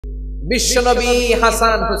বিশ্বনবী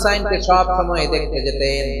হাসান হুসাইনকে সব সময় দেখতে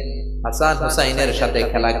যেতেন, হাসান হুসাইনের সাথে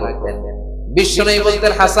খেলা করতেন। বিশ্বনবী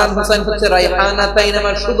বলতেন হাসান হুসাইন হচ্ছে রাইহানাতাইন,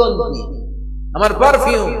 আমার সুগন্ধি, আমার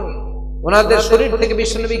পারফিউম। ওনাদের শরীর থেকে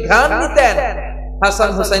বিশ্বনবী ঘ্রাণ নিতেন। হাসান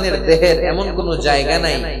হুসাইনের দেহের এমন কোন জায়গা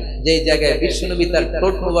নাই যে জায়গায় বিশ্বনবী তার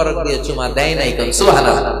ঠোঁট মোবারক দিয়ে চুমা দেয় নাই, কোন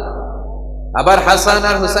সুবহানাল্লাহ। আবার হাসান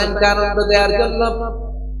আর হুসাইনকে আনন্দ দেওয়ার জন্য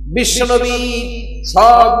বিশ্বনবী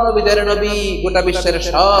সব নবীদের নবী, গোটা বিশ্বের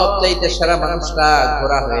সবচাইতে সেরা মানুষটা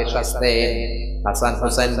ঘোড়া হয়ে সাজতেন। হাসান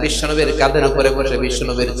হুসাইন বিশ্বনবীর কাঁধের উপরে বসে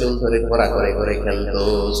বিশ্বনবীর চুল ধরে ঘোড়া করে করে খেলতো,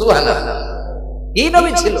 সুবহানাল্লাহ। কি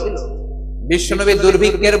নবী ছিল! বিশ্বনবী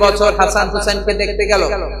দুর্ভিক্ষের বছর হাসান হুসাইনকে দেখতে গেল।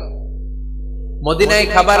 মদিনায়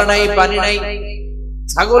খাবার নাই, পানি নাই,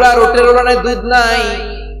 ছাগল আর উটের ওলানে দুধ নাই,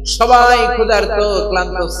 সবাই ক্ষুধার্ত,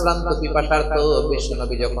 ক্লান্ত, শ্রান্ত, পিপাসার্ত।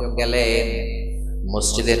 বিশ্বনবী যখন গেলেন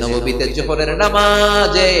মসজিদে নববীতে জোহরের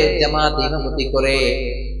নামাজে জামাত ইমামতি করে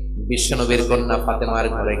বিশ্বনবীর কন্যা ফাতেমার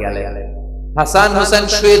ঘরে গেলেন। হাসান হুসাইন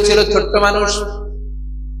শুয়েছিল, ছোট্ট মানুষ।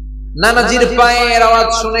 নানাজির পায়ের আওয়াজ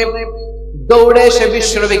শুনে দৌড়ে এসে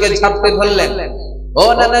বিশ্বনবীকে ঝাপটে ধরলেন। ও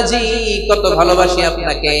নানাজি, কত ভালোবাসি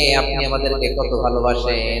আপনাকে, আপনি আমাদেরকে কত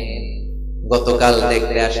ভালোবাসেন। গতকাল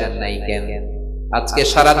দেখতে আসেন নাই কেন? আজকে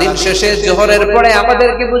সারাদিন শেষে জোহরের পরে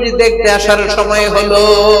আমাদেরকে বুঝি দেখতে আসার সময় হলো?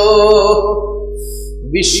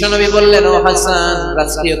 বিশ্বনবী বললেন, ও হাসান,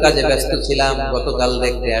 রাষ্ট্রীয় কাজে ব্যস্ত ছিলাম, গতকাল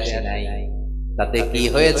দেখতে আসে নাই। তাতে কি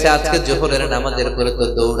হয়েছে? আজকে জোহরের নামাজের পরে তো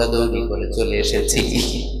দৌড়াদৌড়ি করে চলে এসেছি।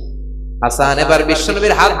 হাসান এবার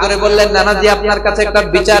বিশ্বনবীর হাত ধরে বললেন, নানাজি, আপনার কাছে একটা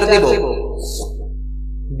বিচার দিব,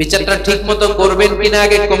 বিচারটা ঠিক মতো করবেন কিনা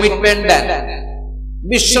আগে কমিটমেন্ট দেন।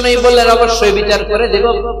 বিশ্বনবী বললেন, অবশ্যই বিচার করে দেব।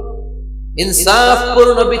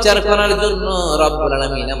 ইনসাফপূর্ণ বিচার করার জন্য রব্বুল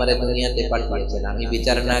আলামিন আমারে দুনিয়াতে পাঠিয়েছেন, আমি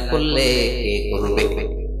বিচার না করলে কে করবে?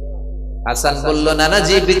 হাসান বলল,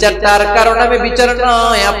 নানাজি, বিচারটা আর কারো নামে বিচার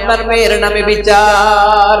নয়, আপনার মেয়ের নামে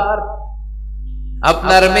বিচার,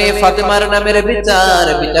 আপনার মেয়ে ফাতেমার নামের বিচার।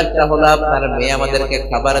 বিচারটা হলো আপনার মেয়ে আমাদেরকে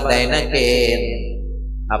খাবার দেয় না কেন?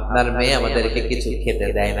 আপনার মেয়ে আমাদেরকে কিছু খেতে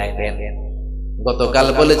দেয় না কেন? গতকাল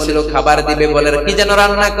বলেছিল খাবার দিবে, বলে কি যেন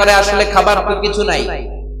রান্না করে, আসলে খাবার তো কিছু নাই।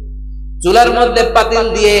 চুলার মধ্যে পাতিল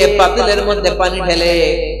দিয়ে পাতিলের মধ্যে পানি ঢেলে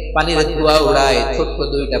পানির ধোঁয়া উড়ায়, ছোট্ট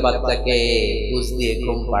দুইটা বাচ্চাকে বুঝ দিয়ে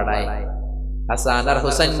ঘুম পাড়ায়। হাসান আর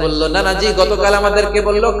হুসাইন বলল, নানাজি, গতকাল আমাদেরকে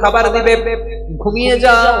বললো খাবার দিবে, ঘুমিয়ে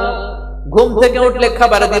যাও, ঘুম থেকে উঠলে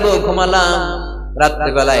খাবার দিব, ঘুমালাম।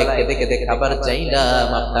 রাত্রিবেলায় খেতে খেতে খাবার চাইলাম,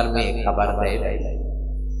 আপনার মেয়ে খাবার দেয় নাই।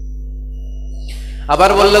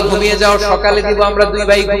 আবার বললো ঘুমিয়ে যাও, সকালে দিব, আমরা দুই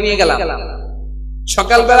ভাই ঘুমিয়ে গেলাম।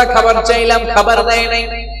 সকালবেলা খাবার চাইলাম, খাবার দেয় নাই।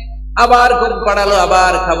 আবার ঘুম পাড়ালো,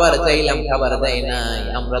 আবার খাবার চাইলাম, খাবার দেয় নাই।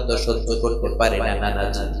 আমরা তো সহ্য করতে পারি না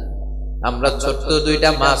নানাজি, আমরা ছোট্ট দুইটা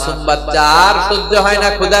মাসুম বাচ্চা, আর সহ্য হয় না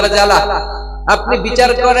ক্ষুধার জ্বালা। আপনি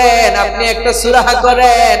বিচার করেন, আপনি একটা সুরাহা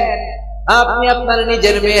করেন, আপনি আপনার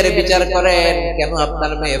নিজের মেয়ের বিচার করেন। কেন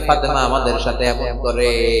আপনার মেয়ে ফাতেমা আমাদের সাথে এমন করে?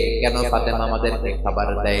 কেন ফাতেমা আমাদেরকে খাবার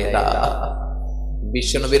দেয় না?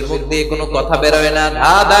 বিশ্বনবীর মুখ দিয়ে কোনো কথা বেরোয় না,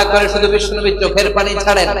 ধা ধা করে শুধু বিশ্বনবীর চোখের পানি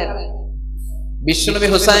ছাড়েন। বিশ্বনবী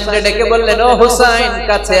হুসাইনকে ডেকে বললেন, ও হুসাইন,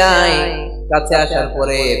 কাছে আয়। কাছে আসার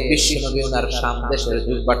পরে বিশ্বনবী ওনার সামদেশের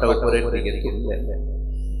জুব্বাটা উপরের দিকে তুললেন।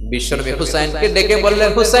 বিশ্বনবী হুসাইনকে ডেকে বললেন,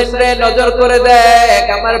 হুসাইন রে, নজর করে দেখ,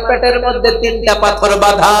 আমার পেটের মধ্যে 3টা পাথর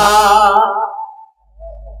বাঁধা।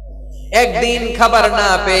 একদিন খাবার না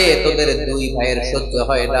পেয়ে তোদের দুই ভাইয়ের সহ্য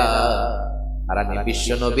হয় না, আর আমি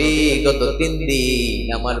বিশ্বনবী গত 3 দিন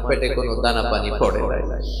আমার পেটে কোনো দানা পানি পড়ে নাই।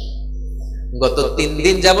 গত 3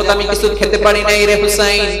 দিন যাবত আমি কিছু খেতে পারি নাই রে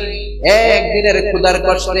হুসাইন। একদিনের ক্ষুধার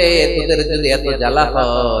কষ্টে তোদের যদি এত জ্বালা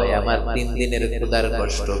হয়, আমার 3 দিনের ক্ষুধার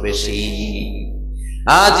কষ্ট বেশি।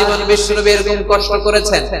 আজীবন বিশ্বনবী এরকম কষ্ট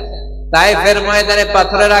করেছেন। তায়েফের ময়দানে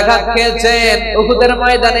পাথরের আঘাত খেয়েছেন, উহুদের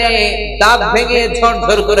ময়দানে দাঁত ভেঙে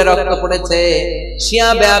ঝরঝর করে রক্ত পড়েছে।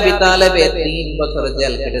 শিয়াবে আবি তালেবে 3 বছর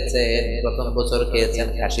জেল কেটেছেন। প্রথম বছর খেয়েছেন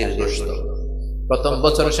খাসির গোশত, প্রথম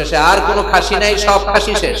বছর শেষে আর কোনো খাসি নাই, সব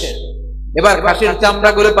খাসি শেষ। এবার খাসির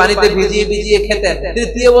চামড়া গুলো পানিতে ভিজিয়ে ভিজিয়ে খেতেন।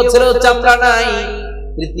 তৃতীয় বছরেও চামড়া নাই।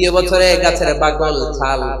 তৃতীয় বছরে গাছের বাকল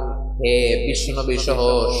ছাল খেয়ে বিশ্বনবী সহ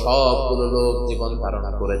সবগুলো লোক জীবন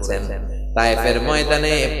ধারণা করেছেন। তায়েফের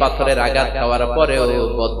ময়দানে পাথরের আঘাত খাওয়ার পরেও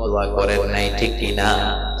বদদুয়া করেন নাই, ঠিক কিনা?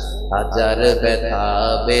 হাজার ব্যথা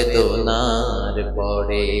বেদনার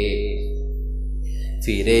পরে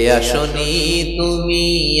ফিরে আসনি তুমি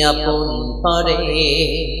আপন ঘরে,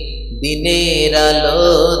 দিনের আলো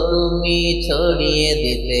তুমি ছড়িয়ে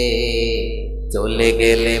দিতে, চলে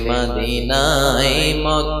গেলে মদিনায়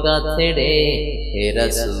মক্কা ছেড়ে। হে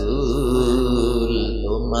রাসূল,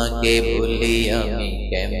 তোমাকে ভুলি আমি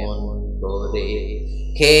কেমন করে?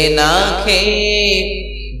 খেয়ে না খেয়ে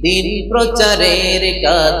দিন প্রচারের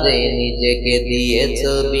কাজে নিজেকে দিয়েছ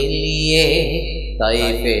বিলিয়ে,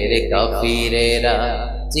 তাইফের কাফিরেরা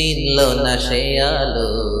চিনল না সে আলো,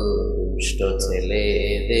 দুষ্ট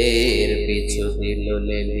ছেলেদের পিছু দিল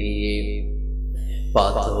লেলিয়ে।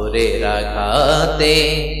 পাথরের আঘাতে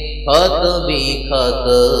ক্ষত বিক্ষত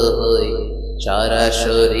হই, সারা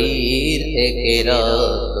শরীর থেকে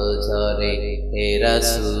রক্ত ঝরে। হে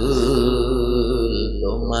রাসূল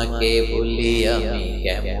তোমাকে ভুলি আমি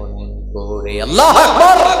কেমন করে। আল্লাহু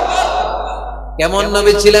আকবার। কেমন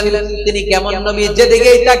নবী ছিলেন তিনি, কেমন নবী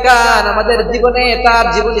যেদিকেই তাকান আমাদের জীবনে তার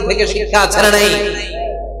জীবনী থেকে শিক্ষা আছে না নাই?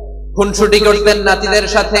 খুনসুটি করতেন নাতিদের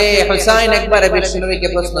সাথে। হোসাইন একবার বিশ্বনবীকে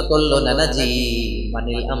প্রশ্ন করলো, নানাজি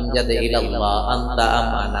মানিল আমজাদে ইলাল্লাহ আনতা আম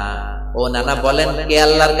আনা, ও নানা বলেন কে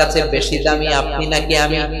আল্লাহর কাছে বেশি দামি, আপনি নাকি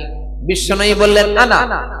আমি? বিশ্বনবী বললেন আনা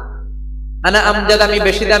আনা আমজাদ, আমি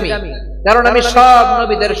বেশি দামি, কারণ আমি সব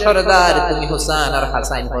নবীদের সরদার, তুমি হোসেন আর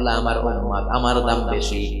হাসান হলো আমার উম্মত, আমার দাম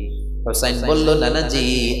বেশি। হোসাইন বলল, নানাজি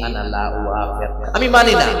আনা লা ওয়াফিক, আমি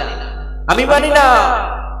মানি না, আমি মানি না,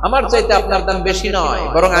 আমার চাইতে আপনার দাম বেশি নয়,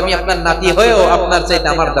 বরং আমি আপনার নাতি হয়েও আপনার চাইতে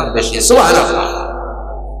আমার দাম বেশি। সুবহানাল্লাহ।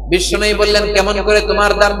 বিশ্বনবী বললেন, কেমন করে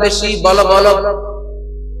তোমার দাম বেশি, বলো বলো।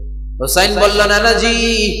 হোসাইন বলল, নানাজি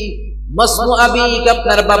মাসমু আবিক,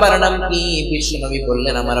 আপনার বাবার নাম কি? বিশ্বনবী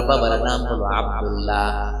বললেন, আমার বাবার নাম হলো আব্দুল্লাহ।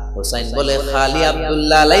 হোসাইন বলে, খালি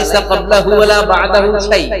আব্দুল্লাহ, লাইসা ক্বাবলাহু ওয়ালা বা'দাহু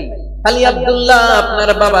শাই, খালি আব্দুল্লাহ, আপনার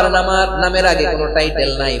বাবার নামের আগে কোনো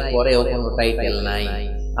টাইটেল নাই, পরেও কোনো টাইটেল নাই।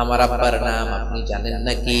 আমার আব্বার নাম আপনি জানেন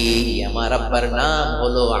নাকি? আমার আব্বার নাম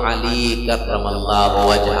হলো আলী কাররামাল্লাহু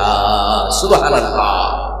ওয়াজহা। সুবহানাল্লাহ।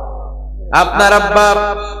 আপনার আব্বা,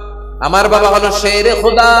 আমার বাবা হলো শেরে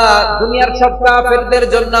খোদা, দুনিয়ার সব কাফেরদের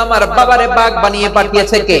জন্য আমার বাবারে বাগ বানিয়ে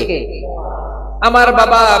পাঠিয়েছে কে? আমার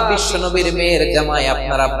বাবা বিশ্ব নবীর মেয়ের জামাই।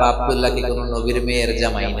 আপনার আব্বা আব্দুল্লাহ কি কোন নবীর মেয়ের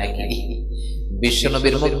জামাই নাকি? বিশ্ব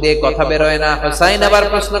নবীর মুখ দিয়ে কথা বেরোয় না। হোসাইন আবার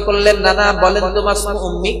প্রশ্ন করলেন, নানা বলেন তো মাসমু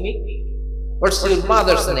উম্মি, হোয়াটস ইউর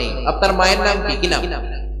মাদারস নেম, আপনার মায়ের নাম কি? কি নাম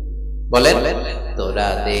বলেন? তোরা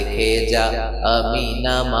দেখে যা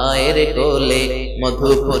আমিনা মায়ের কোলে, মধু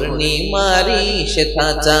পূর্ণিমারি শ্বেতা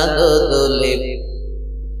চাঁদ দোলে,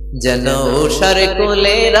 যেন উষার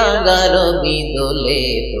কোলে রাঙা রবি দোলে।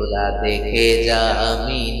 তোরা দেখে যা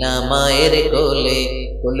আমিনা মায়ের কোলে,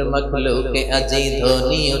 কুল মখলুকে আজি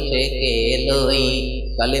ধ্বনি উঠে কে লই,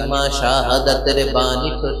 কালেমা শাহাদাতের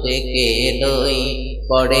বাণী ফুটে কে লই,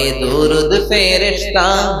 পড়ে দুরুদ ফেরেশতা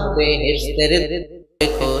বেহেশতের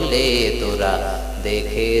কোলে। তোরা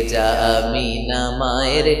দেখে যা আমিনা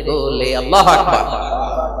মায়ের কোলে। আল্লাহু আকবার।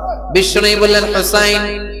 বিশ্বনবী বললেন, হোসাইন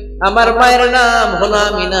আমার মায়ের নাম হলো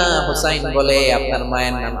আমিনা। হোসাইন বলে, আপনার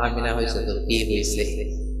মায়ের নাম আমিনা হয়েছে তো কি হয়েছে?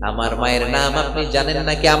 আমার মায়ের নাম আপনি জানেন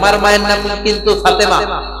নাকি? আমার মায়ের নাম কিন্তু ফাতেমা।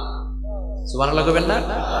 সুবহানাল্লাহ কইবেন না?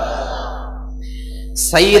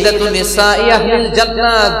 সাইয়্যিদাতু নিসাই আহলিল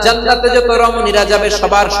জান্নাত, জান্নাতে যত রমণীরা যাবে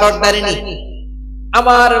সবার সর্দারিনী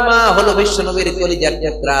আমার মা হলো বিশ্বনবীর কলিজার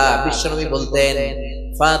টুকরা। বিশ্বনবী বলতেন,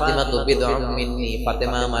 ফাতিমা তো বিদউম মিন্নি,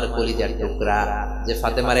 ফাতেমা আমার কলিজার টুকরা। যে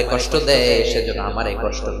ফাতেমারে কষ্ট দেয় সেজন্য আমারে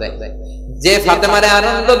কষ্ট দেয়, যে ফাতেমারে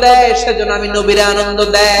আনন্দ দেয় সেজন্য আমি নবীরে আনন্দ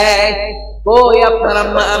দেয়। কই আপনার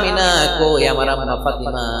আম্মা আমিনা, কই আমার আম্মা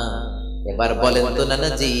ফাতিমা? এবার বলেন তো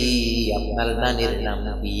নানাজি, আপনার নানির নাম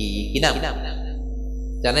কি? কি নাম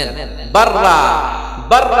জানেন? বাররা,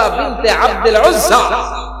 বাররা বিনতে আব্দুল উজ্জা।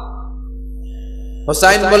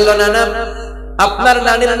 হোসাইন বলল, নানা আপনার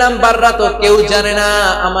নানির নাম বাররা তো কেউ জানে না,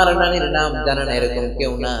 আমার নানির নাম জানে না এরকম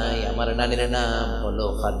কেউ নাই। আমার নানির নাম হলো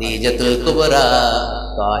খাদিজাতুল কুবরা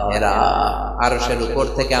তাহেরা। আরশের উপর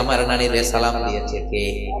থেকে আমার নানির সালাম দিয়েছে কে?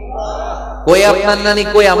 কই আপনার নানি,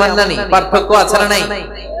 কই আমার নানি? পার্থক্য আছে না নাই?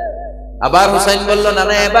 আবার হোসাইন বলল,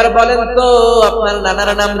 নানা এবার বলেন তো আপনার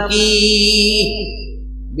নানার নাম কি?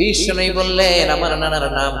 বিশ্বনবী বললেন, আমার নানার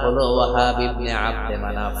নাম হলো ওয়াহাব ইবনে আব্দে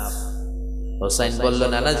মানাফ। হোসাইন বলল,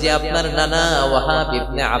 নানাজি আপনার নানা ওয়াহাব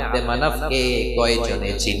ইবনে আব্দে মানাফকে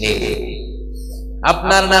কয়জনে চিনে?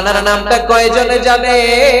 আপনার নানার নামটা কয়জনে জানে?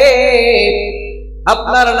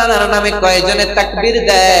 আপনার নানার নামে কয়জনে তাকবীর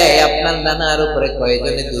দেয়? আপনার নানার উপরে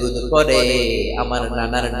কয়জনে দুরূদ পড়ে? আমার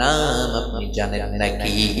নানার নাম আপনি জানেন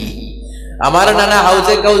নাকি? আমার নানা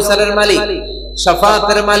হাউজে কাউসারের মালিক,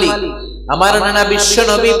 শাফাতের মালিক। আমার নানা বিশ্ব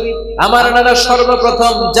নবী। আমার নানা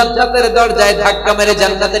সর্বপ্রথম জান্নাতের দরজায় ধাক্কা মেরে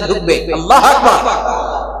জান্নাতে ঢুকবে। আল্লাহু আকবার।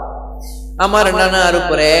 আমার নানার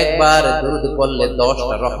উপরে একবার দুরূদ পড়লে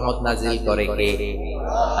 10টা রহমত নাজিল করে কে?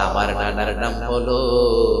 আমার নানার নাম হলো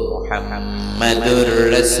মুহাম্মাদুর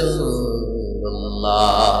রাসূলুল্লাহ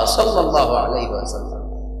সাল্লাল্লাহু আলাইহি ওয়াসাল্লাম।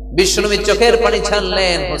 বিশ্বনবী চোখের পানি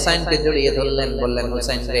ছাড়লেন, হোসাইনকে জড়িয়ে ধরলেন, বললেন,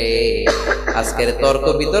 হোসাইন রে, আজকের তর্ক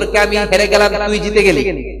বিতর্কে আমি হেরে গেলাম, তুই জিতে গেলি।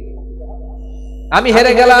 আমি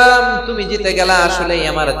হেরে গেলাম, তুমি জিতে গেলা, আসলেই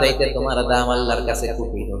আমার চাইতে তোমার দাম আল্লাহর কাছে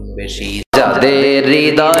কোটি গুণ বেশি। যাদের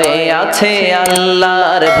হৃদয়ে আছে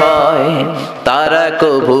আল্লাহর ভয়, তারা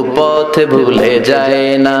কভু পথ ভুলে যায়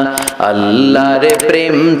না। আল্লাহর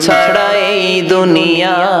প্রেম ছাড়া এই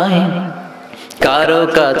দুনিয়ায় কারো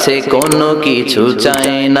কাছে কোনো কিছু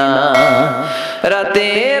চায় না।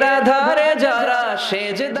 রাতের আধারে যারা সে